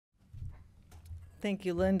Thank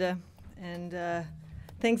you, Linda. And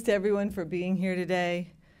thanks to everyone for being here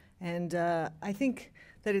today. And I think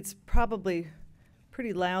that it's probably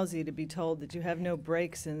pretty lousy to be told that you have no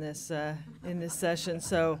breaks in this session.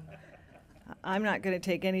 So I'm not going to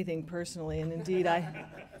take anything personally. And indeed,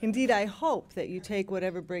 I hope that you take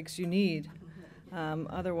whatever breaks you need.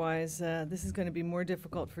 Otherwise, this is going to be more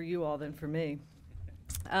difficult for you all than for me.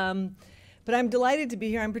 But I'm delighted to be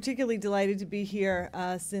here. I'm particularly delighted to be here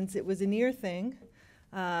since it was a near thing.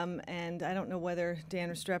 And I don't know whether Dan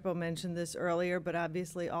Restrepo mentioned this earlier, but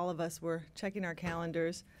obviously all of us were checking our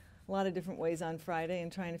calendars a lot of different ways on Friday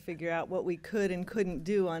and trying to figure out what we could and couldn't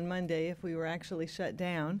do on Monday if we were actually shut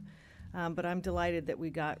down. But I'm delighted that we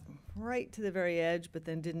got right to the very edge but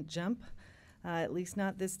then didn't jump, at least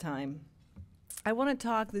not this time. I want to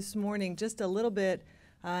talk this morning just a little bit,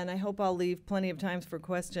 and I hope I'll leave plenty of time for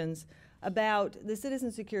questions, about the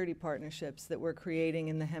citizen security partnerships that we're creating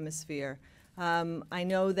in the hemisphere. I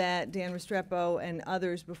know that Dan Restrepo and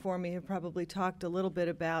others before me have probably talked a little bit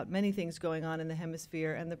about many things going on in the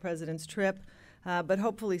hemisphere and the President's trip, but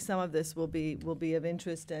hopefully some of this will be of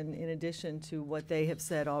interest and in addition to what they have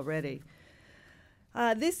said already.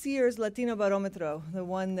 This year's Latino Barometro, the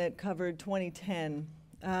one that covered 2010,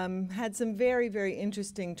 had some very, very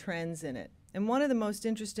interesting trends in it. And one of the most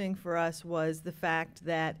interesting for us was the fact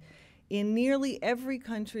that in nearly every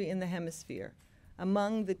country in the hemisphere,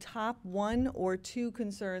 among the top 1 or 2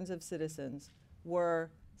 concerns of citizens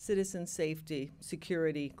were citizen safety,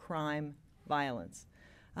 security, crime, violence.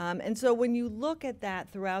 And so when you look at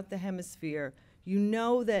that throughout the hemisphere, you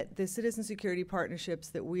know that the citizen security partnerships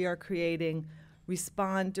that we are creating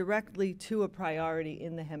respond directly to a priority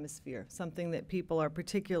in the hemisphere, something that people are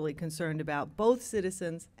particularly concerned about, both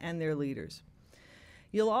citizens and their leaders.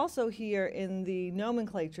 You'll also hear in the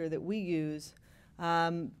nomenclature that we use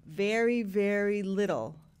very, very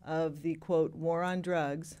little of the, quote, war on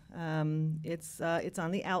drugs. It's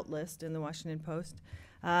on the out list in the Washington Post.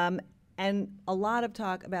 And a lot of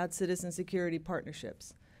talk about citizen security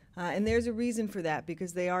partnerships. And there's a reason for that,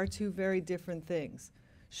 because they are 2 very different things.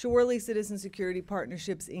 Surely citizen security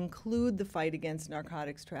partnerships include the fight against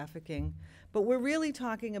narcotics trafficking, but we're really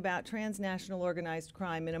talking about transnational organized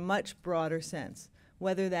crime in a much broader sense,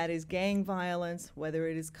 whether that is gang violence, whether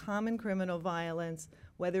it is common criminal violence,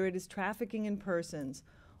 whether it is trafficking in persons.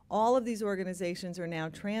 All of these organizations are now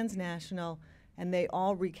transnational, and they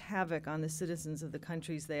all wreak havoc on the citizens of the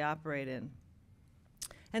countries they operate in.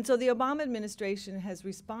 And so the Obama administration has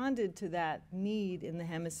responded to that need in the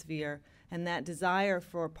hemisphere and that desire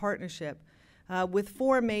for partnership with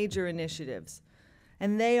 4 major initiatives.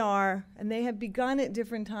 And they have begun at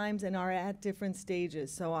different times and are at different stages.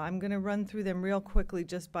 So I'm going to run through them real quickly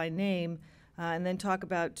just by name and then talk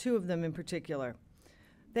about 2 of them in particular.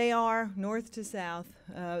 They are, north to south,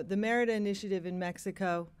 the Merida Initiative in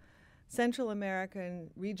Mexico, Central American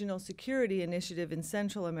Regional Security Initiative in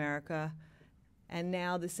Central America, and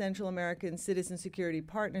now the Central American Citizen Security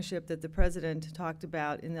Partnership that the President talked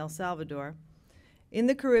about in El Salvador. In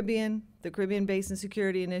the Caribbean Basin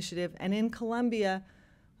Security Initiative, and in Colombia,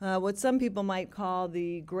 what some people might call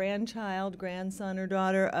the grandchild, grandson, or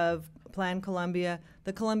daughter of Plan Colombia,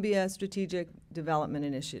 the Colombia Strategic Development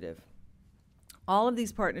Initiative. All of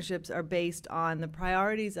these partnerships are based on the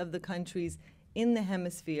priorities of the countries in the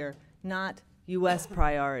hemisphere, not U.S.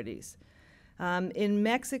 priorities. In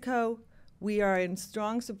Mexico, we are in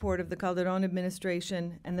strong support of the Calderón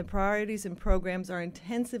administration, and the priorities and programs are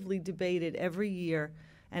intensively debated every year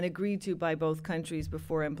and agreed to by both countries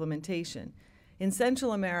before implementation. In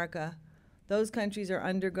Central America, those countries are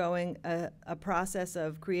undergoing a process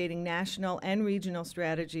of creating national and regional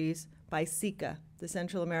strategies by SICA, the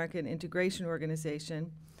Central American Integration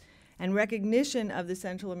Organization, and recognition of the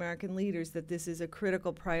Central American leaders that this is a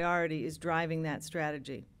critical priority is driving that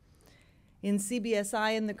strategy. In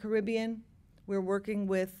CBSI in the Caribbean, we're working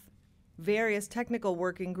with various technical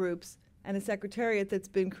working groups and a secretariat that's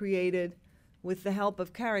been created with the help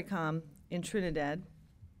of CARICOM in Trinidad.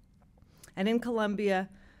 And in Colombia,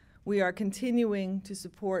 we are continuing to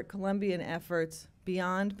support Colombian efforts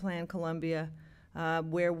beyond Plan Colombia,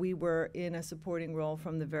 where we were in a supporting role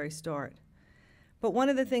from the very start. But one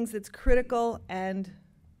of the things that's critical and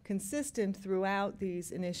consistent throughout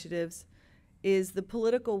these initiatives is the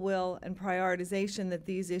political will and prioritization that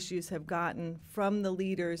these issues have gotten from the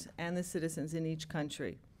leaders and the citizens in each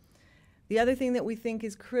country. The other thing that we think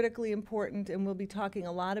is critically important, and we'll be talking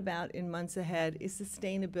a lot about in months ahead, is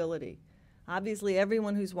sustainability. Obviously,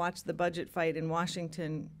 everyone who's watched the budget fight in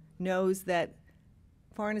Washington knows that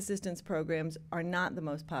foreign assistance programs are not the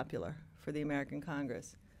most popular for the American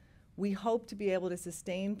Congress. We hope to be able to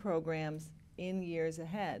sustain programs in years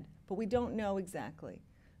ahead, but we don't know exactly.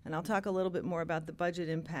 And I'll talk a little bit more about the budget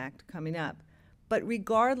impact coming up. But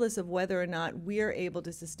regardless of whether or not we're able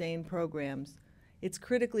to sustain programs, it's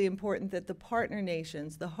critically important that the partner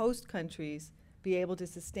nations, the host countries, be able to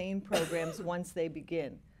sustain programs once they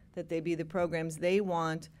begin, that they be the programs they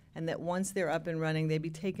want, and that once they're up and running, they be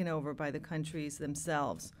taken over by the countries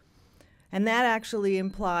themselves. And that actually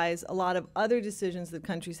implies a lot of other decisions that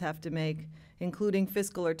countries have to make, including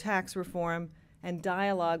fiscal or tax reform and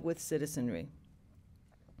dialogue with citizenry.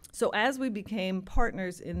 So as we became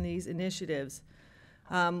partners in these initiatives,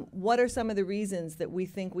 what are some of the reasons that we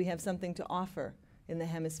think we have something to offer in the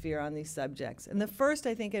hemisphere on these subjects? And the first,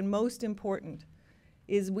 I think, and most important,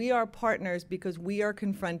 is we are partners because we are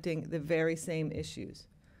confronting the very same issues.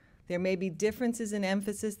 There may be differences in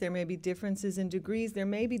emphasis, there may be differences in degrees, there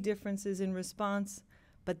may be differences in response,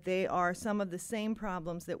 but they are some of the same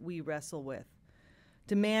problems that we wrestle with.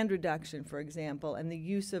 Demand reduction, for example, and the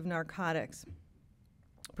use of narcotics.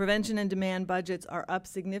 Prevention and demand budgets are up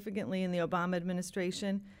significantly in the Obama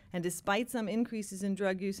administration, and despite some increases in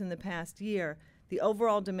drug use in the past year, the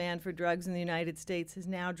overall demand for drugs in the United States has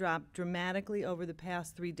now dropped dramatically over the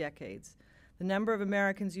past 3 decades. The number of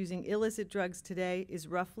Americans using illicit drugs today is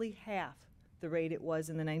roughly half the rate it was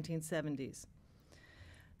in the 1970s.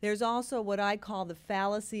 There's also what I call the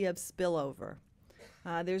fallacy of spillover.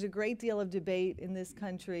 There's a great deal of debate in this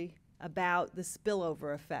country about the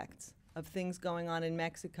spillover effects of things going on in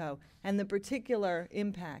Mexico and the particular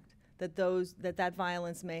impact that that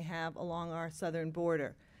violence may have along our southern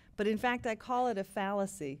border. But in fact, I call it a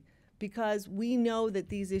fallacy because we know that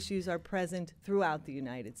these issues are present throughout the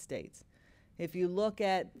United States. If you look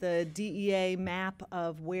at the DEA map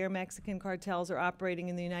of where Mexican cartels are operating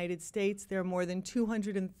in the United States, there are more than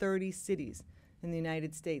 230 cities in the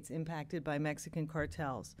United States impacted by Mexican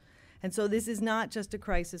cartels. And so this is not just a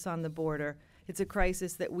crisis on the border, it's a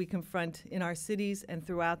crisis that we confront in our cities and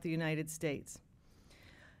throughout the United States.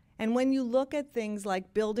 And when you look at things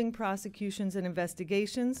like building prosecutions and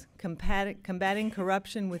investigations, combating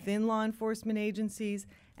corruption within law enforcement agencies,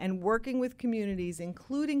 and working with communities,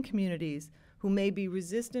 including communities who may be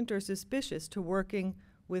resistant or suspicious to working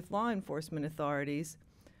with law enforcement authorities,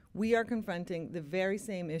 we are confronting the very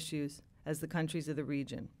same issues as the countries of the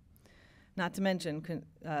region. Not to mention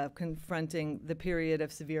confronting the period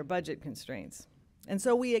of severe budget constraints. And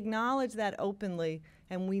so we acknowledge that openly,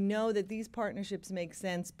 and we know that these partnerships make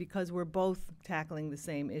sense because we're both tackling the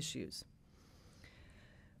same issues.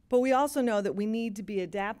 But we also know that we need to be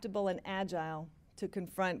adaptable and agile to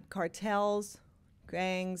confront cartels,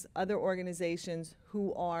 gangs, other organizations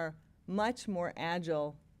who are much more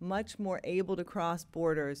agile, much more able to cross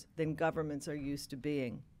borders than governments are used to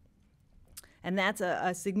being. And that's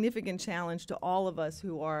a significant challenge to all of us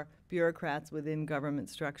who are bureaucrats within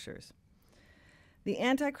government structures. The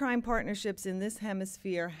anti-crime partnerships in this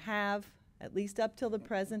hemisphere have, at least up till the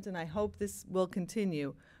present, and I hope this will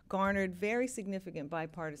continue, garnered very significant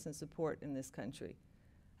bipartisan support in this country.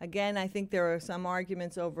 Again, I think there are some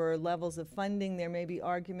arguments over levels of funding. There may be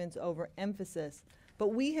arguments over emphasis. But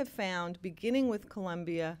we have found, beginning with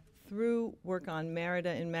Colombia, through work on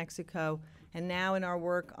Merida in Mexico, and now in our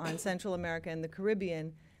work on Central America and the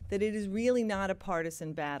Caribbean, that it is really not a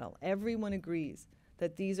partisan battle. Everyone agrees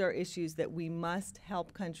that these are issues that we must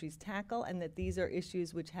help countries tackle and that these are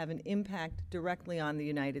issues which have an impact directly on the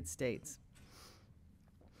United States.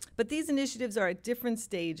 But these initiatives are at different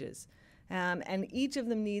stages, and each of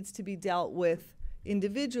them needs to be dealt with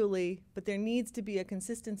individually, but there needs to be a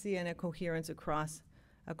consistency and a coherence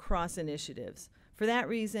across initiatives. For that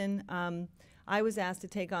reason, I was asked to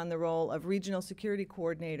take on the role of Regional Security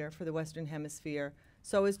Coordinator for the Western Hemisphere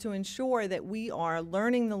so as to ensure that we are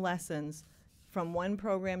learning the lessons from one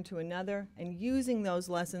program to another and using those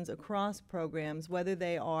lessons across programs, whether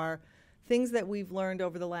they are things that we've learned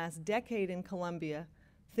over the last decade in Colombia,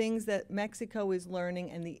 things that Mexico is learning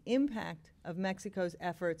and the impact of Mexico's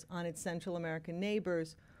efforts on its Central American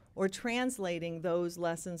neighbors, or translating those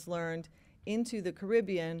lessons learned into the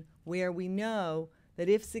Caribbean, where we know that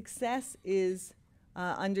if success is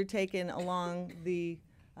undertaken along the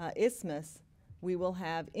isthmus, we will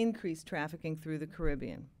have increased trafficking through the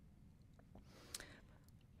Caribbean.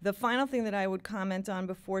 The final thing that I would comment on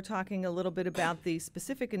before talking a little bit about the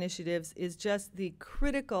specific initiatives is just the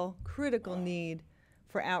critical need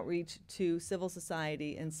for outreach to civil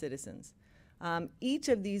society and citizens. Each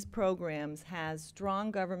of these programs has strong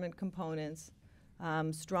government components,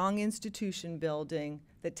 strong institution building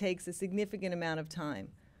that takes a significant amount of time.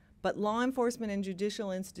 But law enforcement and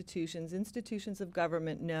judicial institutions of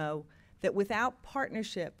government know that without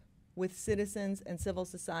partnership with citizens and civil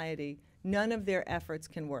society, none of their efforts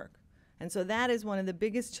can work. And so that is one of the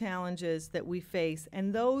biggest challenges that we face.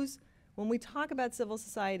 And those, when we talk about civil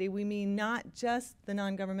society, we mean not just the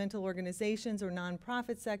non-governmental organizations or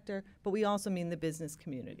nonprofit sector, but we also mean the business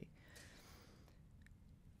community.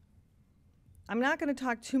 I'm not going to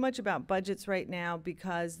talk too much about budgets right now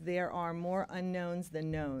because there are more unknowns than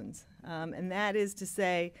knowns. And that is to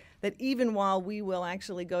say that even while we will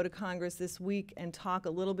actually go to Congress this week and talk a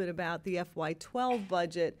little bit about the FY12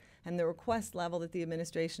 budget and the request level that the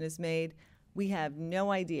administration has made, we have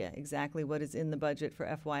no idea exactly what is in the budget for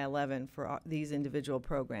FY11 for these individual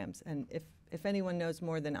programs. And if anyone knows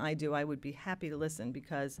more than I do, I would be happy to listen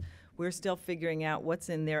because we're still figuring out what's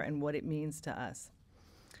in there and what it means to us.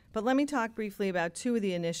 But let me talk briefly about two of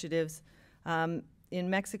the initiatives in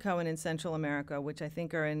Mexico and in Central America, which I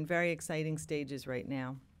think are in very exciting stages right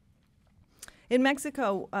now. In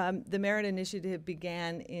Mexico, the Merit Initiative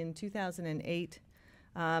began in 2008,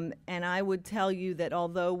 and I would tell you that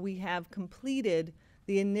although we have completed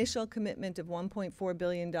the initial commitment of $1.4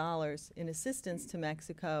 billion in assistance to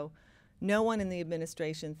Mexico, no one in the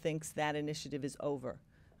administration thinks that initiative is over.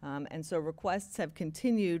 And so requests have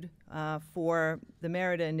continued for the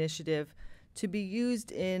Merida Initiative to be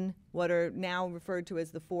used in what are now referred to as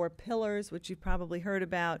the 4 pillars, which you've probably heard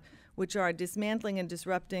about, which are dismantling and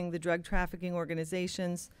disrupting the drug trafficking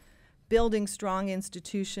organizations, building strong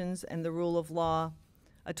institutions and the rule of law,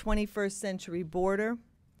 a 21st century border,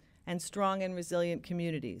 and strong and resilient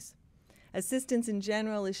communities. Assistance in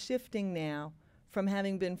general is shifting now from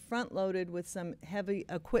having been front-loaded with some heavy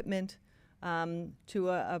equipment to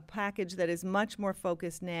a package that is much more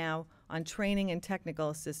focused now on training and technical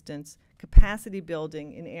assistance, capacity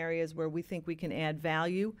building in areas where we think we can add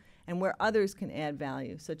value and where others can add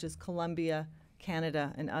value, such as Colombia,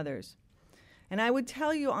 Canada, and others. And I would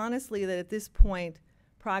tell you honestly that at this point,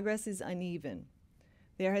 progress is uneven.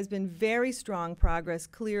 There has been very strong progress,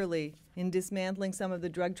 clearly, in dismantling some of the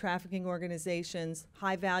drug trafficking organizations,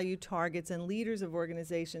 high-value targets, and leaders of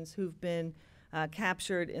organizations who've been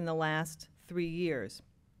captured in the last 3 years.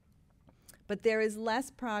 But there is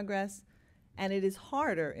less progress, and it is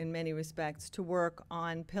harder in many respects to work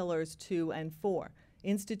on pillars 2 and 4,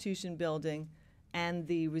 institution building and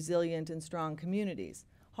the resilient and strong communities.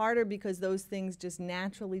 Harder because those things just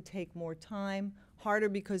naturally take more time, harder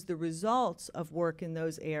because the results of work in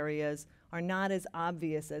those areas are not as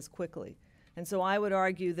obvious as quickly. And so I would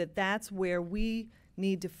argue that that's where we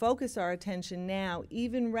need to focus our attention now,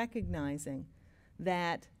 even recognizing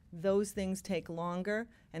that those things take longer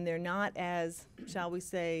and they're not as, shall we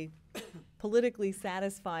say, politically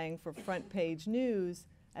satisfying for front page news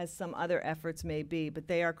as some other efforts may be, but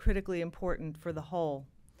they are critically important for the whole.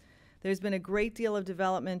 There's been a great deal of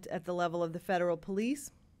development at the level of the federal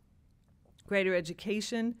police, greater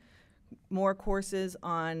education, more courses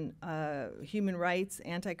on human rights,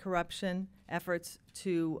 anti-corruption, efforts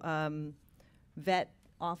to vet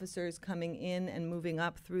officers coming in and moving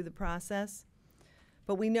up through the process.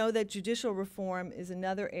 But we know that judicial reform is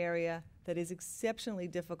another area that is exceptionally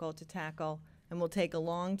difficult to tackle and will take a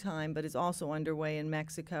long time, but is also underway in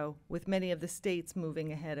Mexico, with many of the states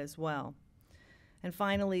moving ahead as well. And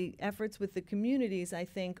finally, efforts with the communities, I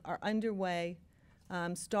think, are underway,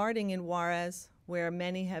 starting in Juarez, where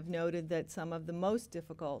many have noted that some of the most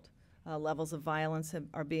difficult levels of violence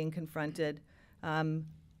are being confronted. For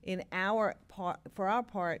our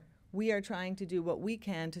part, we are trying to do what we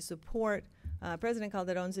can to support President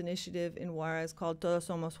Calderon's initiative in Juarez called Todos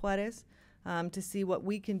Somos Juarez, to see what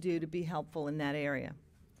we can do to be helpful in that area.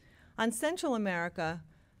 On Central America,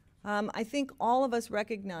 I think all of us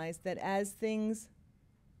recognize that as things,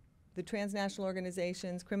 the transnational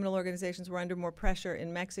organizations, criminal organizations were under more pressure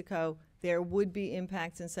in Mexico, there would be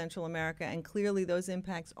impacts in Central America, and clearly those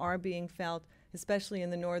impacts are being felt, especially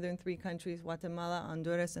in the northern 3 countries, Guatemala,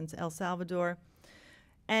 Honduras, and El Salvador.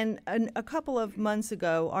 And a couple of months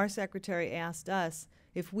ago, our secretary asked us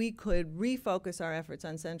if we could refocus our efforts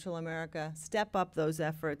on Central America, step up those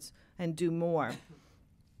efforts, and do more.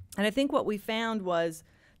 And I think what we found was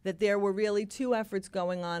that there were really 2 efforts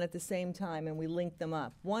going on at the same time, and we linked them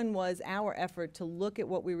up. One was our effort to look at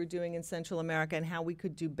what we were doing in Central America and how we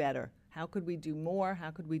could do better. How could we do more? How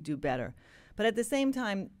could we do better? But at the same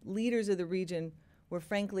time, leaders of the region were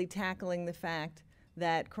frankly tackling the fact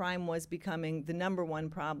that crime was becoming the #1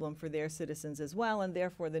 problem for their citizens as well, and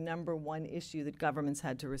therefore the #1 issue that governments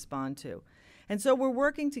had to respond to. And so we're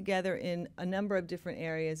working together in a number of different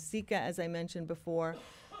areas. SICA, as I mentioned before,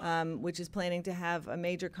 which is planning to have a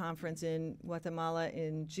major conference in Guatemala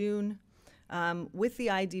in June, with the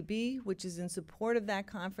IDB, which is in support of that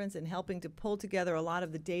conference and helping to pull together a lot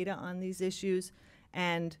of the data on these issues,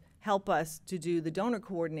 and help us to do the donor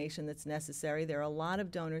coordination that's necessary. There are a lot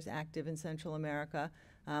of donors active in Central America.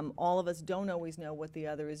 All of us don't always know what the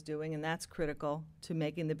other is doing, and that's critical to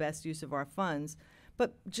making the best use of our funds.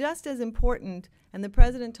 But just as important, and the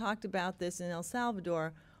President talked about this in El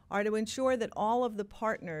Salvador, are to ensure that all of the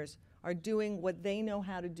partners are doing what they know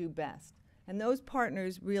how to do best. And those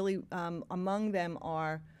partners really, among them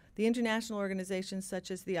are the international organizations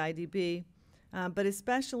such as the IDB, but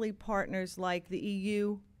especially partners like the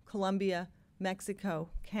EU, Colombia, Mexico,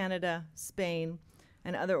 Canada, Spain,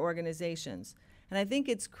 and other organizations. And I think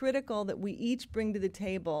it's critical that we each bring to the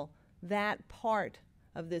table that part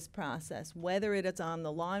of this process, whether it's on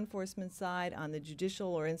the law enforcement side, on the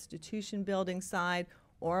judicial or institution building side,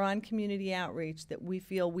 or on community outreach, that we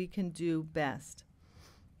feel we can do best.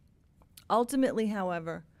 Ultimately,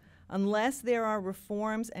 however, unless there are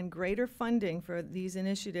reforms and greater funding for these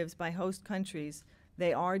initiatives by host countries,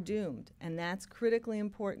 they are doomed, and that's critically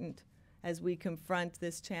important as we confront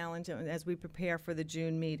this challenge and as we prepare for the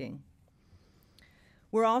June meeting.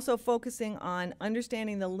 We're also focusing on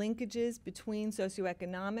understanding the linkages between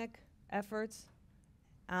socioeconomic efforts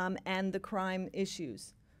and the crime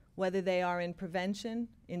issues, whether they are in prevention,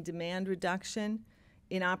 in demand reduction,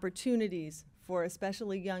 in opportunities for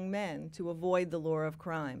especially young men to avoid the lure of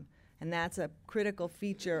crime. And that's a critical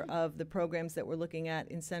feature of the programs that we're looking at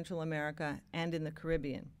in Central America and in the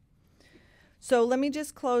Caribbean. So let me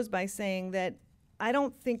just close by saying that I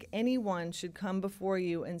don't think anyone should come before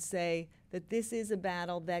you and say that this is a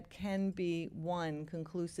battle that can be won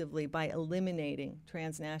conclusively by eliminating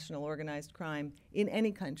transnational organized crime in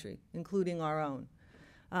any country, including our own.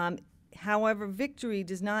 However, victory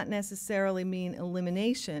does not necessarily mean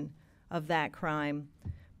elimination of that crime,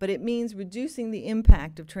 but it means reducing the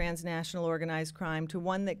impact of transnational organized crime to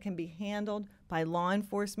one that can be handled by law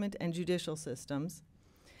enforcement and judicial systems.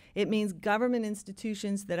 It means government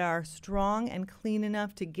institutions that are strong and clean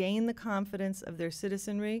enough to gain the confidence of their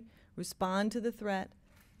citizenry, respond to the threat,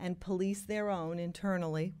 and police their own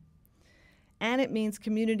internally. And it means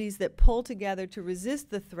communities that pull together to resist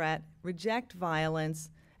the threat, reject violence,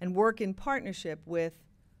 and work in partnership with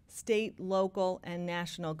state, local, and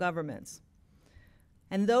national governments.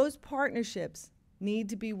 And those partnerships need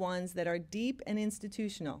to be ones that are deep and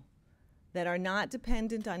institutional, that are not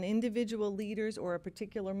dependent on individual leaders or a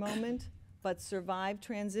particular moment, but survive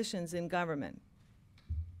transitions in government.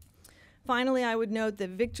 Finally, I would note that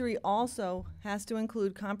victory also has to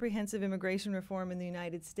include comprehensive immigration reform in the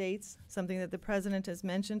United States, something that the President has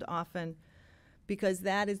mentioned often, because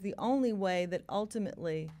that is the only way that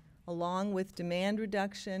ultimately, along with demand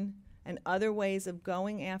reduction and other ways of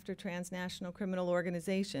going after transnational criminal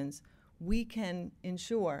organizations, we can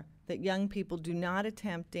ensure that young people do not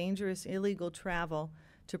attempt dangerous illegal travel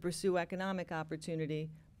to pursue economic opportunity,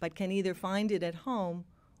 but can either find it at home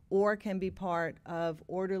or can be part of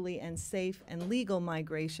orderly and safe and legal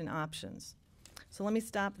migration options. So let me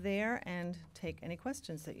stop there and take any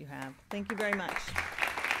questions that you have. Thank you very much.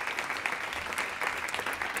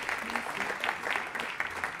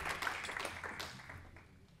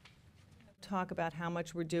 Talk about how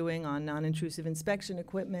much we're doing on non-intrusive inspection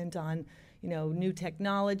equipment, on new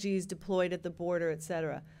technologies deployed at the border, et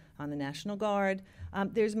cetera, on the National Guard.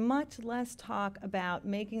 There's much less talk about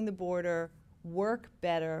making the border work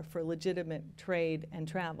better for legitimate trade and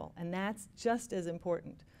travel, and that's just as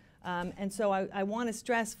important. And so I want to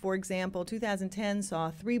stress, for example, 2010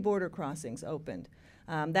 saw 3 border crossings opened.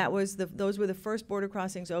 Those were the first border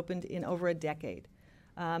crossings opened in over a decade.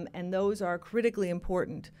 And those are critically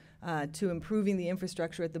important to improving the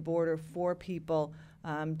infrastructure at the border for people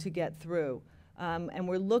to get through. And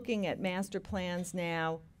we're looking at master plans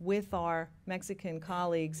now with our Mexican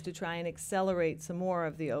colleagues to try and accelerate some more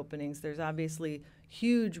of the openings. There's obviously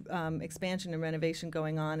huge expansion and renovation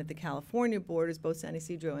going on at the California borders, both San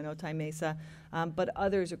Ysidro and Otay Mesa, but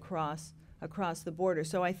others across the border.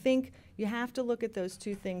 So I think you have to look at those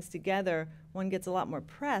two things together. One gets a lot more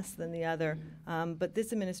press than the other, but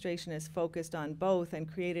this administration has focused on both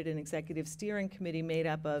and created an executive steering committee made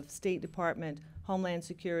up of State Department, Homeland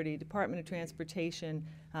Security, Department of Transportation,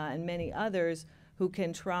 and many others who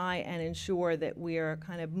can try and ensure that we are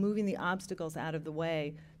kind of moving the obstacles out of the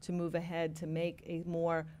way to move ahead to make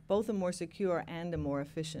both a more secure and a more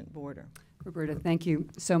efficient border. Roberta, thank you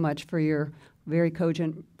so much for your very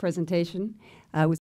cogent presentation.